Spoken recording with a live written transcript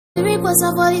The request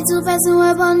of 42 person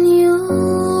web on you.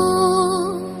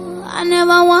 I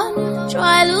never want to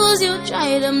try lose you,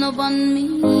 try them up on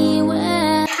me.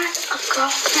 Well, a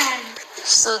girlfriend.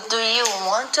 So do you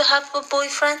want to have a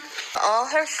boyfriend? All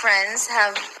her friends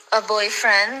have a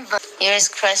boyfriend, but yours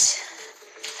crush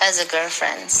has a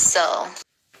girlfriend, so.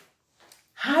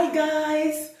 Hi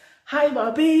guys, hi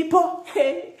my people.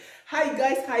 Hey, hi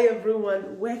guys, hi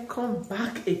everyone. Welcome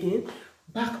back again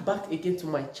to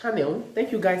my channel.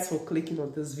 Thank you guys for clicking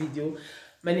on this video.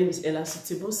 My name is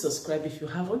ellasuitable. Subscribe if you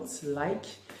haven't, like,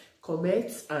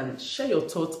 comment and share your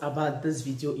thoughts about this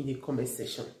video in the comment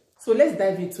section. So let's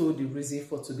dive into the reason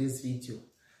for today's video.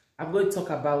 I'm going to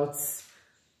talk about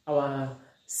our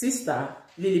sister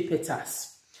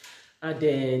Lilypetals and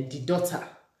then the daughter,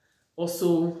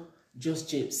 also Just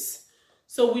James.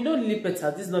 So we know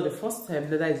Lilypetals. This is not the first time,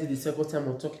 neither is it the second time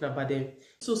I'm talking about them.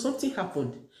 So something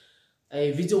happened.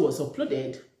 A video was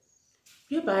uploaded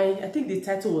whereby I think the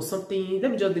title was something. Let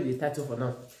me just leave the title for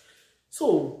now.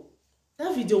 So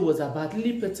that video was about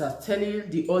Lilypetals telling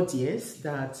the audience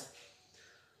that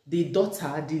the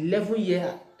daughter, the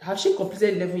 11-year, have she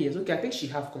completed 11 years? Okay, I think she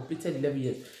have completed 11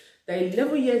 years. The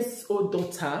 11 years old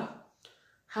daughter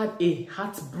had a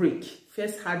heartbreak,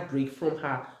 first heartbreak from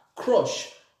her crush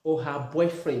or her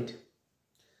boyfriend.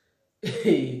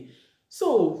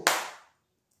 So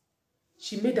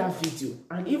she made that video,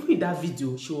 and even in that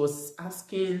video she was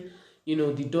asking, you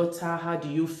know, the daughter, how do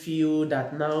you feel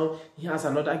that now he has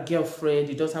another girlfriend?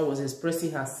 The daughter was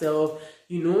expressing herself,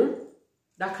 you know,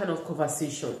 that kind of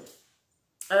conversation.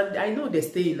 And I know they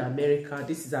stay in America.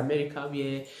 This is America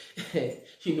where,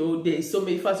 you know, there's so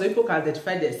many fans. So people can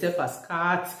identify themselves as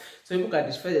cats. So people can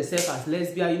identify themselves as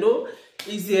lesbian. You know,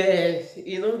 is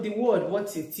you know, the word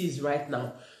what it is right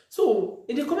now. So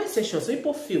in the comment section, so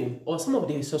people feel, or some of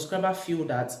the subscribers feel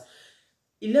that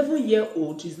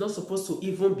 11-year-old is not supposed to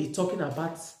even be talking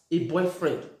about a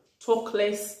boyfriend. Talk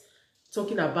less,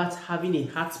 talking about having a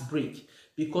heartbreak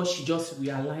because she just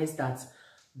realized that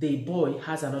the boy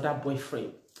has another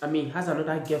boyfriend. I mean, has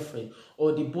another girlfriend,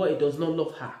 or the boy does not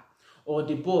love her, or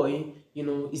the boy, you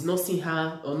know, is not seeing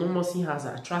her or no more seeing her as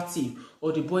attractive,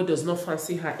 or the boy does not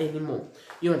fancy her anymore.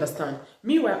 You understand?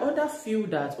 Meanwhile, others feel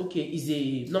that, okay, it's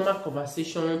a normal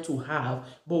conversation to have,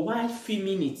 but why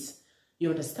filming it?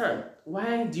 You understand?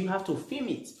 Why do you have to film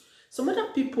it? Some other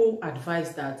people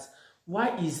advise that,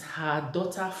 why is her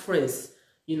daughter friends,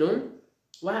 you know,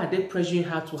 why are they pressuring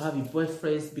her to have a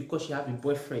boyfriend because she have a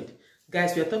boyfriend?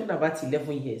 Guys, we are talking about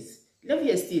 11 years. 11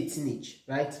 years still a teenage,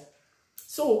 right?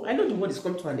 So, I know the world is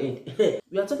come to an end.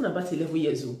 We are talking about 11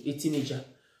 years old, a teenager.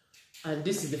 And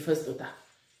this is the first daughter.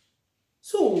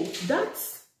 So, that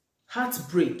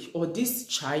heartbreak, or this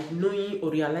child knowing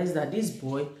or realize that this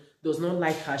boy does not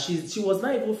like her. She was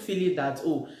not even feeling that,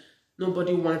 oh,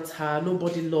 nobody wants her,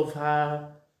 nobody loves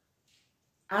her.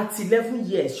 At 11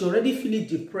 years, she already feeling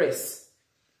depressed.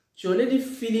 She already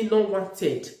feeling not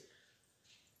wanted.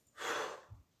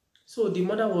 So the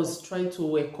mother was trying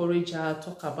to encourage her,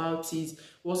 talk about it.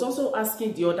 Was also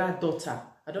asking the other daughter,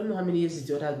 I don't know how many years is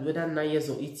the other, whether 9 years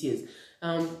or 8 years.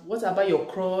 What about your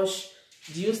crush?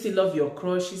 Do you still love your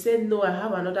crush? She said, no, I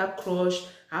have another crush.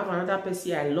 I have another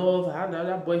person I love. I have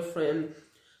another boyfriend.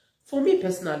 For me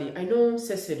personally, I know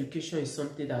sex education is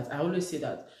something that I always say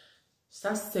that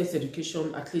start sex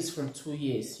education at least from 2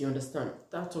 years. You understand?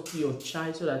 Start talking to your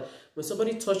child so that when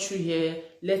somebody touch you here,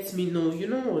 let me know. You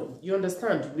know, you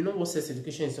understand. You know what sex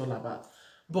education is all about.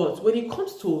 But when it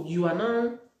comes to you are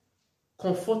now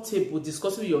comfortable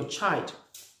discussing with your child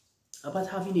about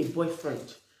having a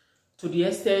boyfriend, to the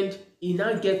extent you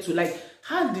now get to, like,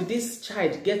 how did this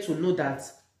child get to know that,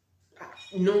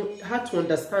 you know, how to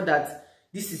understand that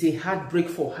this is a heartbreak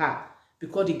for her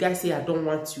because the guy say I don't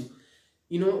want you.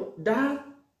 You know, that,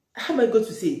 how am I going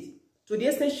to say it? To the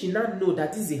extent she now know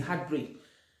that this is a heartbreak.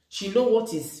 She know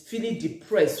what is feeling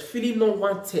depressed, feeling not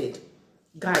wanted.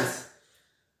 Guys,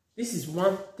 this is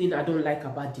one thing I don't like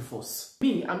about divorce.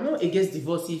 Me, I'm not against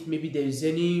divorce if maybe there is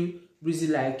any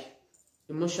reason like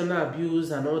emotional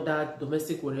abuse and all that,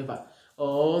 domestic whatever.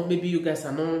 Or maybe you guys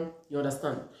are not, you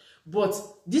understand. But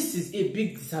this is a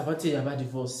big disadvantage about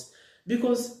divorce.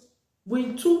 Because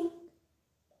when two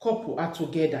couple are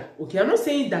together, okay, I'm not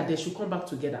saying that they should come back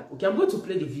together, okay, I'm going to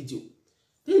play the video.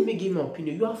 Let me give my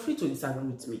opinion. You are free to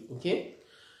disagree with me, okay?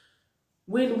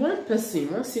 When one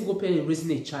single parent is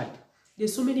raising a child,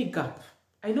 there's so many gaps.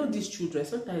 I know these children,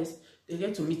 sometimes they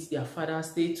get to meet their father,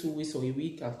 stay 2 weeks or a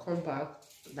week and come back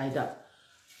like that.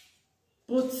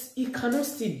 But it cannot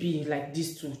still be like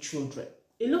these two children.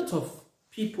 A lot of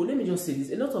people, let me just say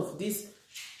this, a lot of these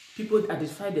people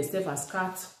identify themselves as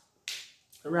cats,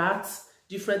 rats,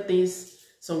 different things.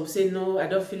 Some will say, no, I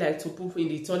don't feel like to poop in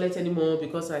the toilet anymore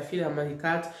because I feel I'm a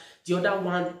cat. The other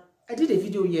one, I did a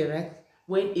video here, right?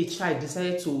 When a child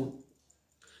decided to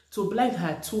blind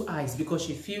her 2 eyes because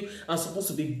she feel I'm supposed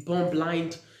to be born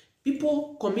blind.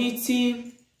 People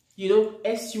committing, you know,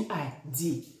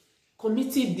 SUID,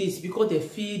 committing this because they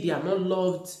feel they are not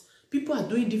loved. People are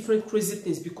doing different crazy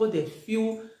things because they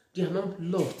feel they are not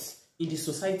loved in the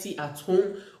society, at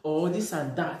home, or this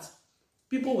and that.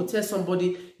 People will tell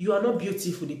somebody, you are not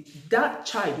beautiful. That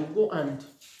child will go and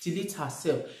delete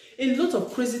herself. A lot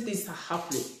of crazy things are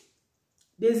happening.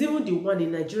 There's even the one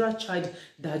in Nigeria child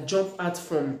that jumped out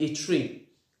from a tree.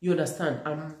 You understand?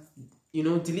 You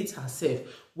know, delete herself.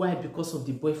 Why? Because of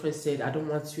the boyfriend said, I don't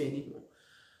want you anymore.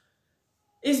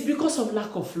 It's because of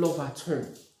lack of love at home.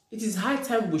 It is high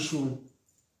time we should,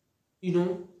 you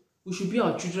know, we should be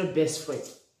our children's best friend.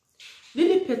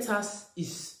 Lilypetals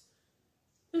is,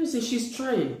 let me say, she's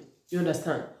trying, you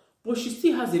understand? But she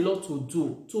still has a lot to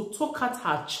do to talk at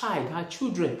her child, her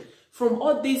children, from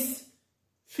all this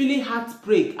feeling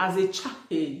heartbreak as a child.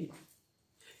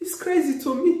 It's crazy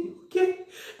to me, okay?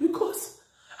 Because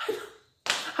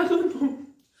I don't know.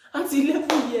 At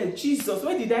 11 years, Jesus,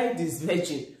 why did I have this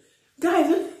virgin? Guys,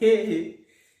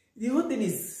 the whole thing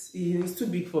is too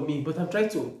big for me, but I'm trying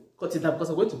to cut it down because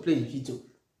I'm going to play a video.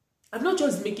 I'm not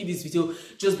just making this video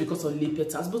just because of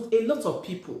Lilypetals, but a lot of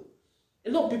people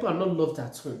are not loved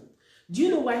at home. Do you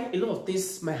know why a lot of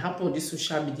things might happen on this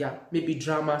social media? Maybe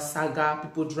drama, saga,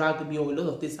 people drag me, or a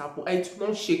lot of things happen. And it will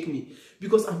not shake me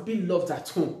because I'm being loved at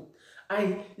home.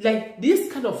 I like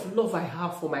this kind of love I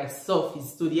have for myself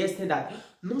is to the extent that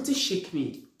nothing shake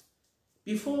me.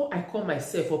 Before I call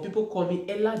myself, or people call me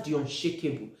Ella the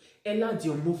Unshakable, Ella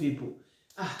the Unmovable.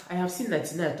 I have seen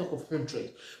 99, I talk of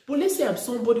 100. But let's say I'm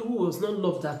somebody who was not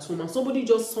loved at home, and somebody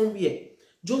just somewhere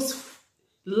just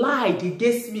lied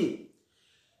against me.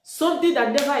 Something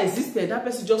that never existed, that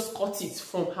person just cut it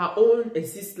from her own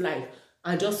exist life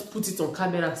and just put it on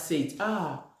camera and said,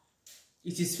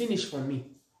 it is finished for me.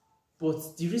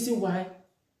 But the reason why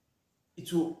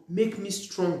it will make me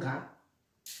stronger,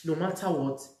 no matter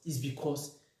what, is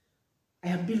because I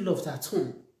am being loved at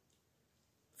home.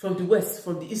 From the west,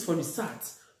 from the east, from the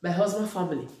south, my husband's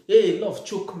family, hey, love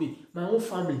choke me, my own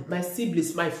family, my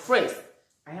siblings, my friends.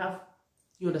 I have,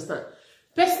 you understand?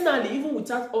 Personally, even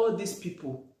without all these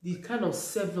people, the kind of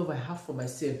self-love I have for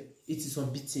myself, it is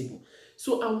unbeatable.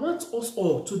 So I want us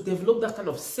all to develop that kind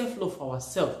of self-love for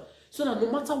ourselves, so that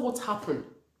no matter what happens,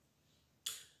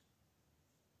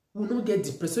 we will not get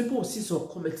depressed. So people will see some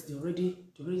comments, they're already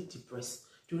depressed,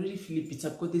 they already feel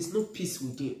bitter because there's no peace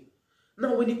within.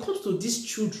 Now, when it comes to these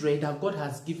children that God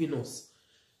has given us,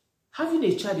 having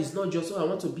a child is not just, oh, I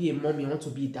want to be a mommy, I want to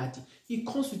be a daddy. It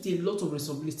comes with a lot of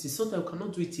responsibilities. Sometimes we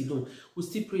cannot do it alone. We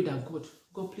still pray that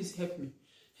God, please help me.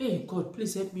 Hey, God,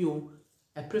 please help me. Oh,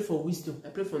 I pray for wisdom. I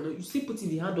pray for knowledge. You still put in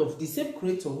the hand of the same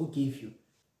creator who gave you.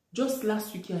 Just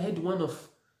last week, I heard one of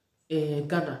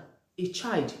Ghana, a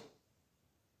child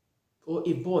or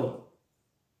a boy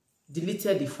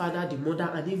deleted the father, the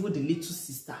mother, and even the little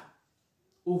sister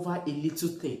over a little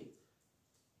thing.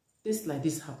 Things like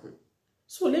this happen.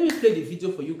 So let me play the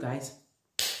video for you guys.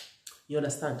 You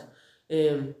understand?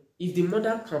 If the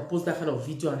mother can post that kind of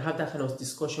video and have that kind of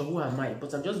discussion, who am I?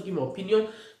 But I'm just giving my opinion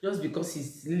just because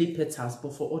it's Lilypetals,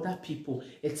 but for other people,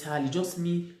 entirely just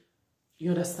me.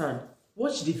 You understand?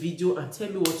 Watch the video and tell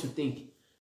me what you think.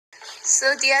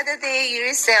 So the other day,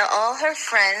 Yuri said all her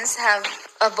friends have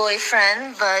a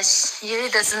boyfriend, but Yuri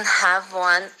doesn't have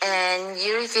one, and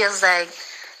Yuri feels like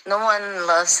no one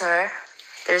loves her.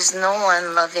 There's no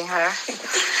one loving her.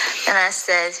 And I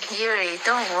said, Yuri,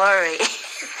 don't worry.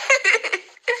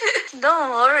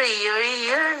 Don't worry,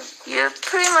 Yuri. You're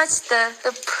pretty much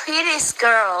the prettiest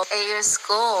girl at your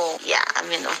school. Yeah, I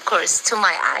mean, of course, to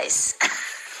my eyes.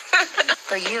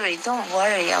 But Yuri, don't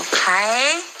worry,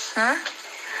 okay? Huh?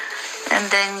 And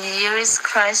then Yuri's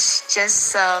crush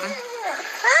just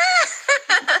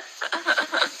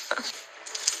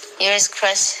Yuri's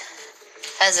crush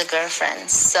has a girlfriend,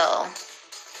 so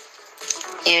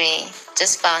Yuri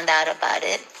just found out about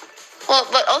it. Well,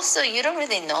 but also you don't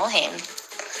really know him.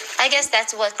 I guess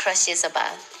that's what crush is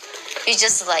about. You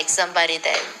just like somebody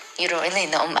that you don't really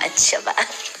know much about.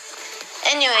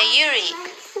 Anyway, Yuri.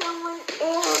 Someone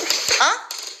else. Huh?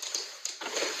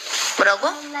 뭐라고?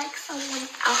 I like someone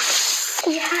else.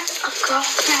 He has a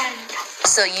girlfriend.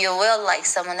 So you will like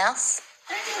someone else?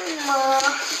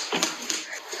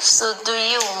 So do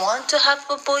you want to have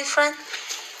a boyfriend?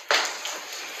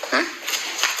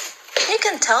 You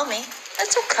can tell me.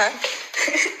 That's okay.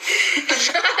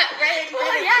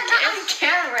 Well, yeah, not on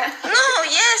camera. No,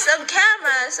 yes, on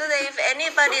camera, so that if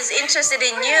anybody's interested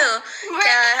in you,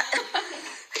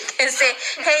 can say,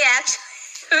 hey,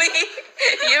 actually,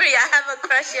 Yuri, I have a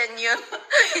crush on you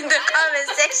in the comment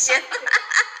section.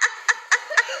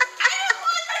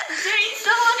 Doing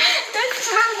someone that's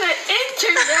from the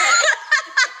internet.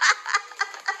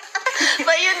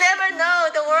 But you never know.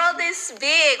 The world is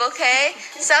big, okay?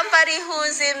 Somebody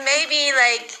who's in maybe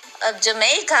like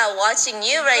Jamaica watching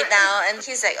you right now, and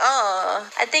he's like, oh,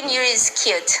 I think Yuri is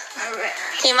cute. Alright.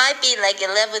 He might be like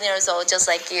 11 years old, just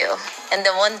like you. And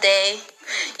then one day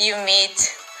you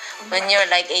meet when you're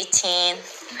like 18.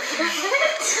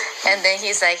 And then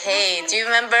he's like, hey, do you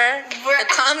remember the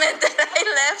comment that I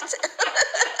left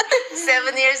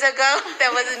 7 years ago?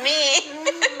 That was me.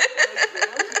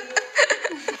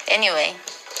 Anyway,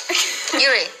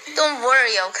 Yuri, don't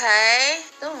worry, okay?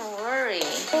 Don't worry.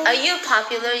 Are you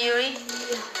popular, Yuri?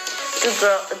 Do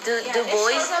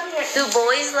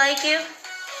boys like you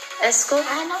at school?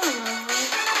 I don't know.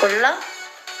 몰라?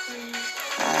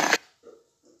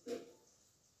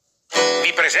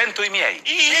 Vi presento i miei.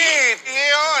 E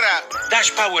ora?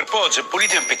 Dash Power Pods,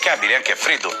 pulito e impeccabile anche a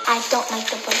freddo. I don't like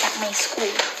the boys at my school.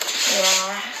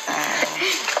 Yeah.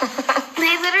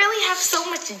 They literally have so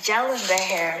much gel in their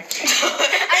hair.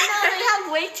 I know, they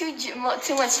have way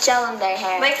too much gel in their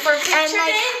hair. Like for picture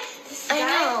day? I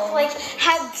know. Like,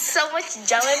 had so much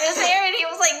gel in his hair, and he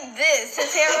was like this.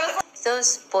 His hair was like...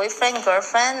 Those boyfriend,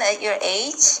 girlfriend at your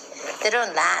age, they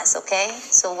don't last, okay?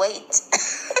 So wait.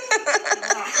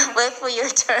 Wait for your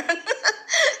turn.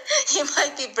 He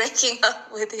might be breaking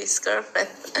up with his girlfriend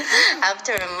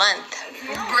after a month.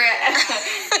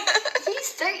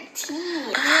 He's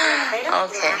 13.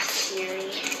 Okay.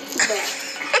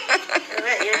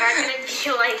 You're not gonna be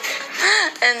like...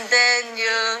 And then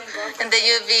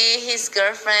you be his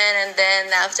girlfriend, and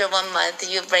then after 1 month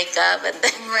you break up, and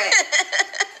then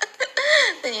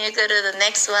then you go to the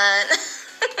next one.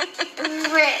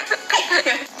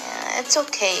 Yeah, it's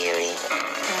okay, Yuri.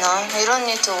 You don't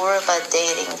need to worry about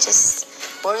dating. Just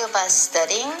worry about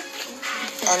studying,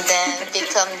 and then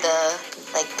become the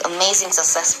amazing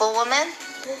successful woman,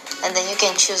 and then you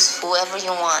can choose whoever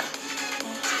you want.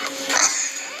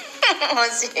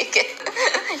 Once you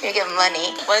get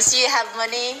money. Once you have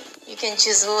money, you can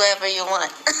choose whoever you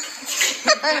want.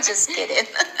 I'm just kidding.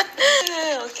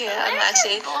 Okay, I'm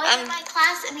in my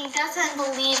class, and he doesn't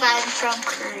believe I'm from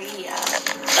Korea.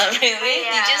 Oh, really?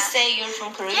 Yeah. Did you say you're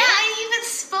from Korea? Yeah, I even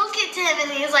spoke it to him,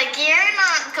 and he's like, "You're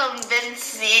not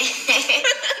convincing."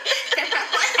 And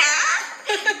I'm like, "Huh?"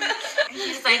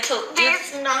 He's like,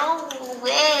 "There's no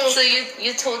way." So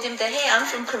you told him that, hey, I'm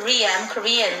from Korea. I'm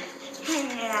Korean.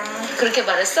 Yeah. 그렇게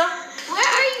말했어? Where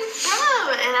are you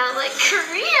from? And I was like,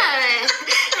 Korea.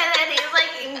 And then he was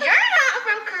like, you're not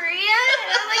from Korea.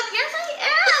 And I was like, yes, I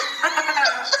am.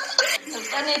 The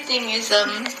funny thing is,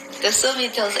 the Somi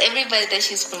tells everybody that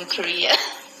she's from Korea.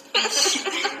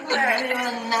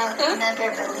 Everyone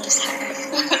never believes her.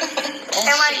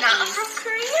 Am I not from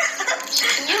Korea?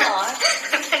 You are.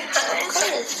 Of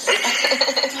course.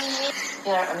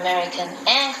 You're American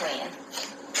and Korean.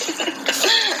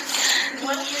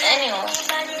 Anyway.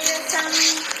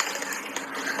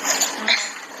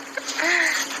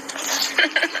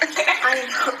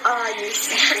 You're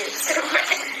serious.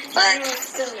 What? You're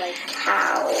still like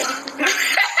cow.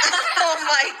 Oh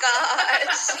my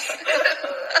gosh.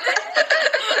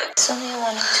 Somi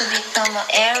wanted to become an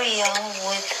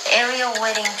Ariel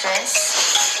wedding dress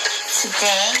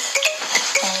today.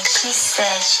 And she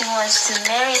said she wants to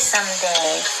marry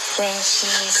someday when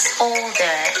she's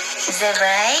older. Is that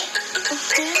right?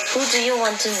 Mm-hmm. Who do you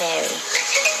want to marry?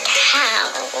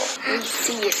 Cow. We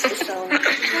see it so.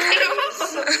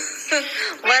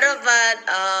 What about,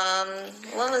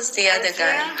 what was the other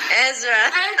guy?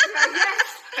 Ezra.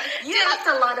 Yes. You talked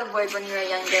a lot of words when you were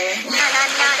younger. You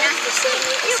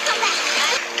come back.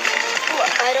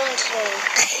 I don't know.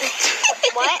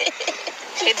 What?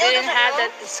 We didn't have that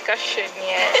discussion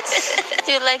yet.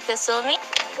 Do you like the Somi?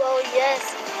 Well, yes.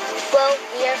 Well,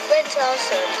 we are friends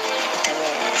also.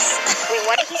 Yes. Wait,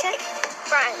 what did he say?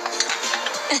 Friends.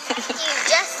 He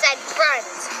just said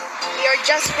friends. You're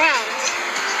just friends.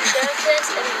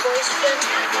 Girlfriends and boyfriends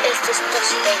is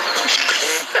disgusting.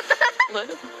 What?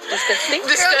 Disgusting?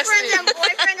 Girlfriends and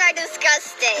boyfriends are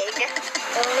disgusting.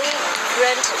 Only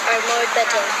friends are more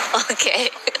better. Okay.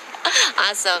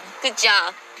 Awesome. Good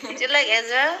job. Do you like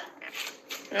Ezra?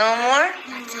 No more?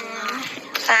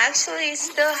 I actually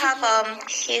still have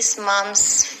his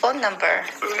mom's phone number.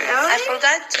 Really? I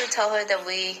forgot to tell her that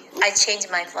I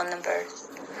changed my phone number.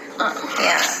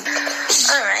 Yeah.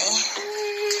 All right.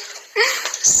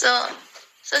 So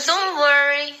So don't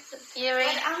worry, Yuri.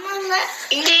 But I'm gonna let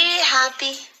Be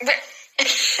happy. But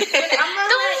I'm gonna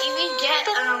let Evie get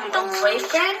a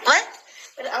boyfriend. What?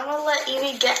 But I'm gonna let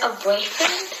Evie get a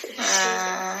boyfriend.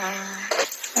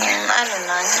 I don't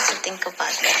know. I have to think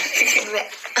about that.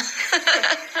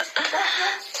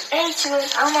 Hey,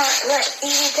 Jules, I'm gonna let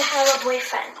Evie to have a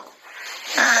boyfriend.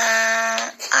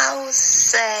 I would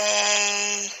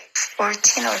say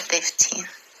 14 or 15.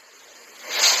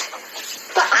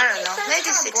 But I don't know. Maybe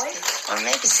 16 or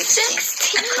maybe 16.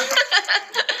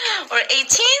 Or 18.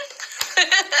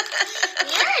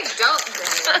 You're a adult,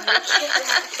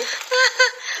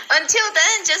 Until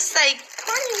then, just like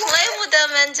play with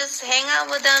them and just hang out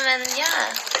with them and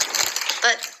yeah.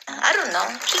 But I don't know.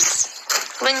 Just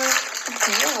when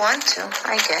you want to,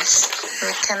 I guess.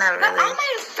 We cannot But really all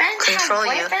my friends control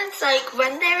have you. boyfriends like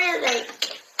when they were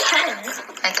like 10.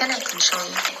 I cannot control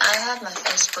you. I had my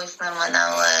first boyfriend when I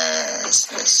was,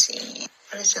 let's see,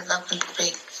 what is it, 11th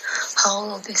grade? How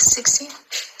old is 16?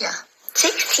 Yeah.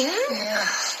 16? Yeah.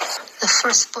 The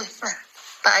first boyfriend.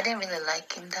 But I didn't really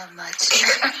like him that much.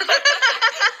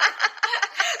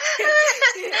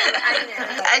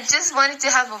 I just wanted to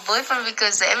have a boyfriend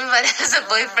because everybody has a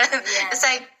boyfriend. Yeah. It's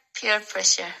like peer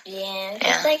pressure. Yeah.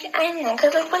 It's like, I don't know,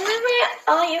 because like whenever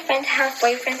all your friends have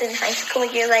boyfriends in high school,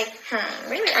 you're like,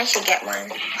 maybe I should get one.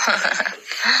 And then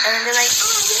they're like,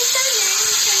 oh, you're so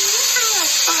nice, and you have a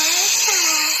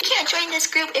boyfriend. You can't join this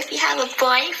group if you have a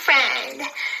boyfriend.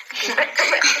 I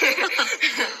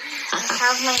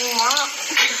have my mom.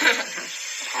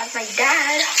 I have my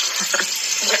dad.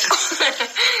 I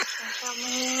have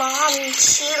my mom.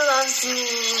 She loves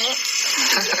me.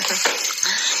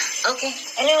 Okay.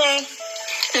 Anyway.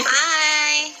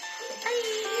 Bye.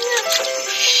 Bye.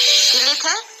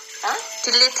 Dilita? Huh?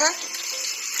 Dilita?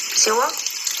 지워?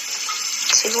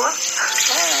 지워?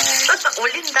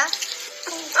 올린다?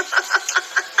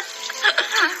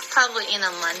 Probably in a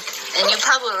month. And you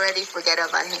probably already forget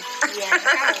about him. Yeah,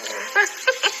 probably.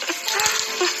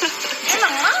 In a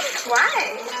month?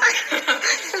 Why?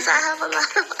 Because I have a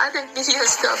lot of other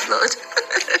videos to upload.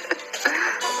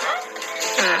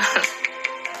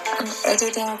 I'm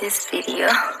editing this video.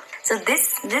 So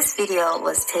this video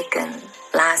was taken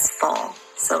last fall.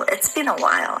 So it's been a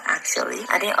while actually.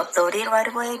 I didn't upload it right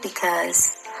away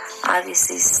because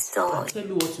obviously still... Tell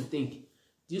me what you think.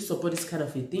 Do you support this kind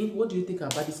of a thing? What do you think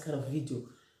about this kind of video?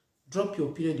 Drop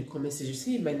your opinion in the comment section.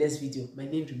 See you in my next video. My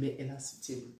name remains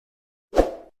ellasuitable.